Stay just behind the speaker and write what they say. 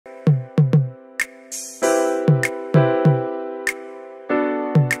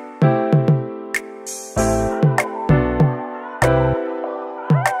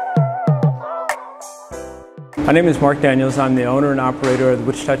My name is Mark Daniels. I'm the owner and operator of the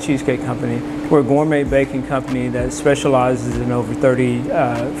Wichita Cheesecake Company. We're a gourmet baking company that specializes in over 30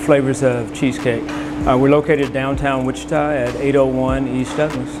 flavors of cheesecake. We're located downtown Wichita at 801 East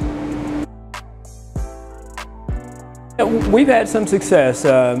Douglas. We've had some success.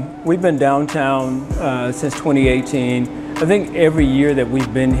 We've been downtown since 2018. I think every year that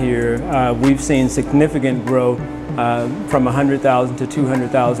we've been here, we've seen significant growth from $100,000 to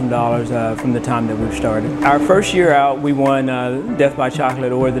 $200,000 from the time that we've started. Our first year out, we won Death by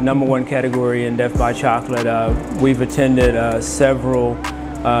Chocolate, or the #1 category in Death by Chocolate. We've attended several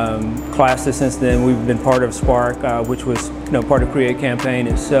classes since then. We've been part of Spark, which was part of Create Campaign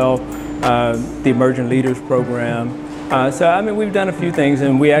itself, the Emerging Leaders Program. So I mean, we've done a few things,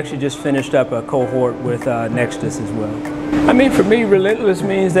 and we actually just finished up a cohort with Nexus as well. I mean, for me, relentless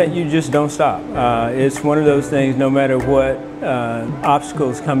means that you just don't stop. It's one of those things, no matter what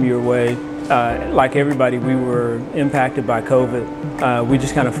obstacles come your way. Like everybody, we were impacted by COVID. We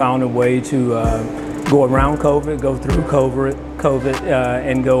just kind of found a way to go around COVID, go through COVID,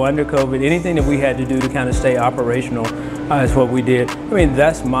 and go under COVID. Anything that we had to do to kind of stay operational is what we did. I mean,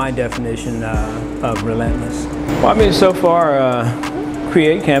 that's my definition of relentless. Well, I mean, so far,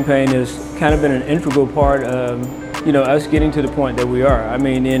 Create Campaign has kind of been an integral part of us getting to the point that we are. I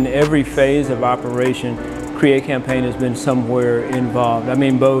mean, in every phase of operation, Create Campaign has been somewhere involved. I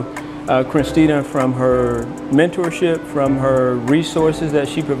mean, both Christina, from her mentorship, from her resources that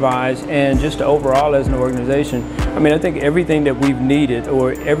she provides, and just overall as an organization. I mean, I think everything that we've needed,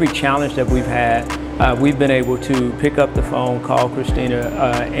 or every challenge that we've had, we've been able to pick up the phone, call Christina,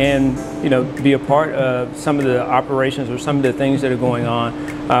 and be a part of some of the operations or some of the things that are going on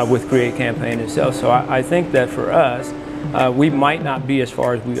with Create Campaign itself. So I think that for us, we might not be as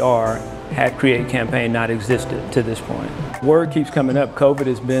far as we are had Create Campaign not existed to this point. Word keeps coming up. COVID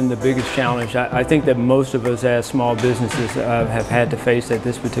has been the biggest challenge. I think that most of us as small businesses have had to face at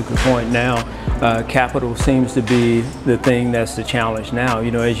this particular point now. Capital seems to be the thing that's the challenge now.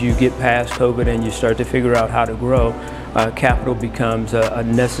 As you get past COVID and you start to figure out how to grow, capital becomes a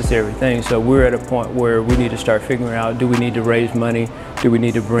necessary thing. So we're at a point where we need to start figuring out, do we need to raise money? Do we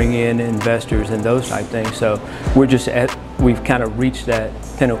need to bring in investors and those type things? So we've kind of reached that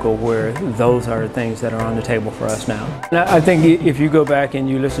pinnacle where those are the things that are on the table for us now. And I think if you go back and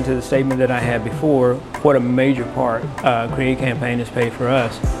you listen to the statement that I had before, what a major part Create Campaign has played for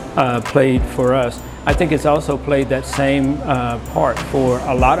us. I think it's also played that same part for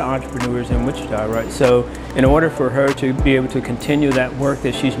a lot of entrepreneurs in Wichita, right? So in order for her to be able to continue that work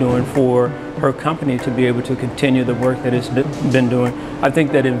that she's doing, for her company to be able to continue the work that it's been doing, I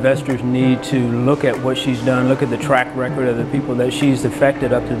think that investors need to look at what she's done, look at the track record of the people that she's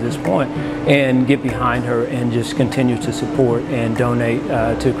affected up to this point, and get behind her and just continue to support and donate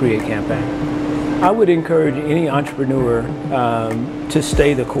to Create Campaign. I would encourage any entrepreneur to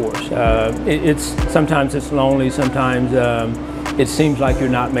stay the course. Sometimes it's lonely, sometimes it seems like you're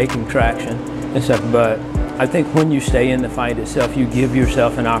not making traction and stuff, but I think when you stay in the fight itself, you give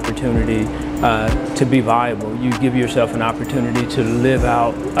yourself an opportunity to be viable. You give yourself an opportunity to live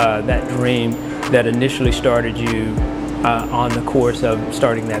out that dream that initially started you on the course of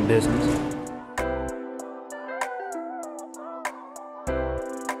starting that business.